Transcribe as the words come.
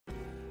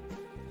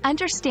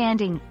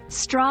Understanding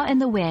Straw in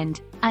the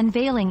Wind,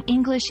 Unveiling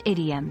English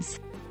Idioms.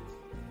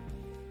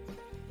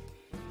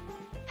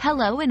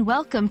 Hello and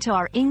welcome to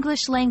our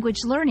English language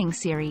learning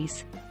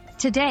series.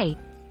 Today,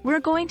 we're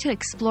going to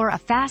explore a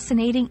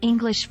fascinating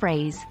English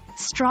phrase,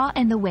 straw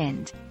in the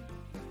wind.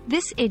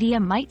 This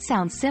idiom might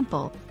sound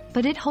simple,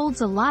 but it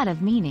holds a lot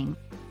of meaning.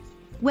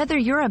 Whether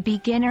you're a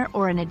beginner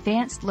or an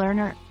advanced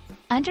learner,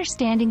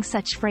 understanding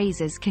such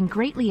phrases can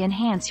greatly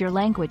enhance your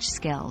language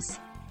skills.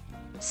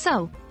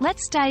 So,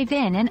 let's dive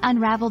in and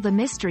unravel the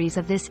mysteries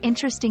of this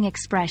interesting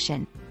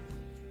expression.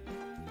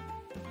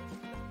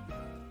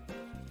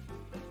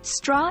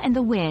 Straw in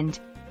the wind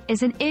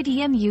is an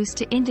idiom used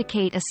to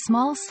indicate a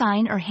small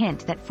sign or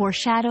hint that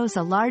foreshadows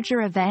a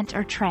larger event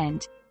or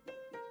trend.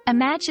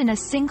 Imagine a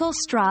single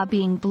straw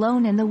being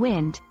blown in the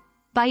wind.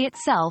 By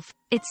itself,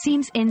 it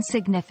seems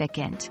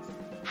insignificant.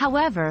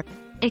 However,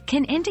 it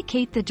can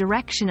indicate the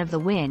direction of the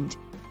wind,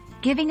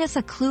 giving us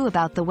a clue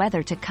about the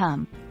weather to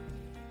come.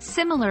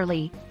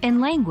 Similarly, in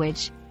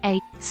language, a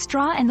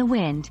straw in the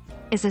wind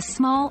is a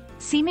small,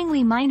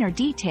 seemingly minor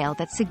detail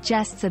that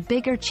suggests a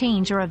bigger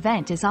change or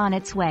event is on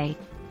its way.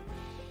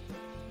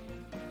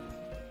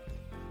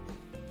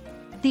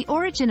 The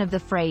origin of the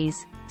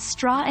phrase,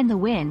 straw in the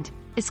wind,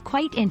 is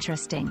quite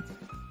interesting.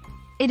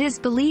 It is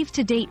believed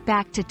to date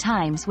back to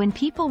times when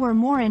people were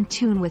more in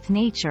tune with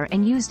nature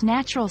and used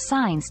natural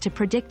signs to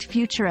predict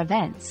future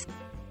events.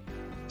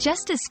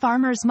 Just as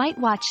farmers might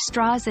watch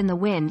straws in the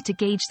wind to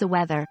gauge the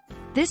weather,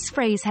 this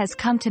phrase has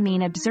come to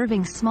mean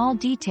observing small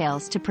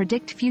details to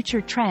predict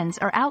future trends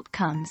or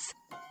outcomes.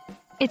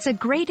 It's a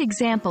great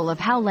example of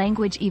how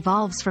language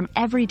evolves from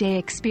everyday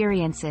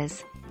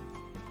experiences.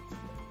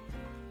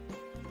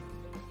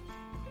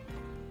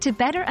 To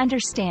better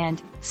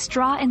understand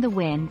straw in the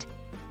wind,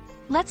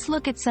 let's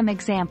look at some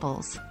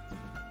examples.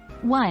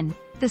 1.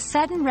 The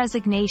sudden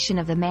resignation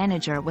of the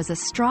manager was a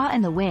straw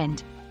in the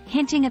wind,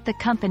 hinting at the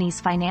company's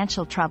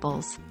financial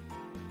troubles.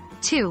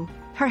 2.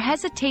 Her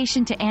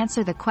hesitation to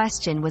answer the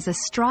question was a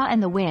straw in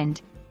the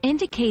wind,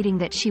 indicating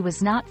that she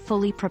was not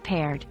fully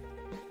prepared.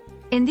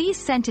 In these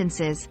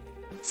sentences,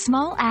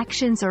 small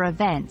actions or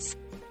events,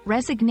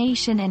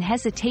 resignation and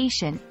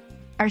hesitation,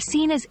 are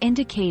seen as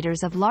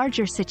indicators of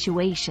larger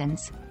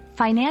situations,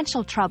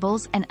 financial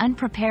troubles and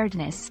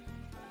unpreparedness.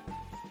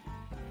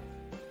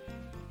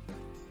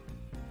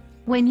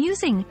 When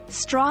using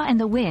straw in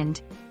the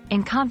wind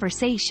in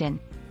conversation,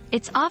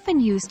 it's often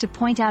used to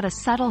point out a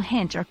subtle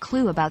hint or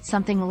clue about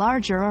something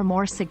larger or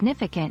more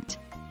significant.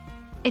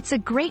 It's a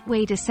great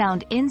way to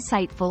sound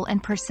insightful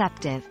and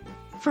perceptive.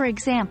 For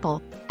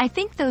example, I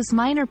think those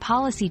minor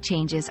policy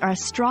changes are a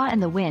straw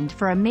in the wind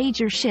for a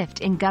major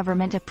shift in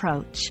government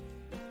approach.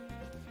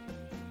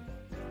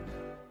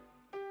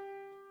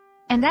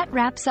 And that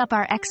wraps up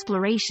our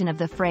exploration of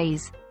the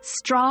phrase,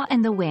 straw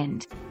in the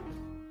wind.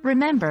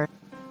 Remember,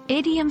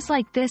 idioms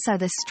like this are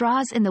the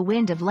straws in the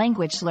wind of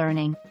language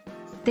learning.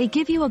 They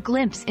give you a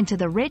glimpse into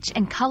the rich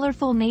and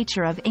colorful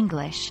nature of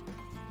English.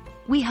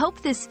 We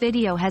hope this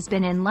video has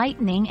been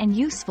enlightening and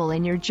useful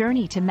in your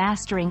journey to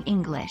mastering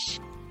English.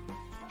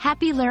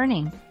 Happy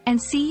learning,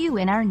 and see you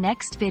in our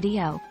next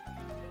video.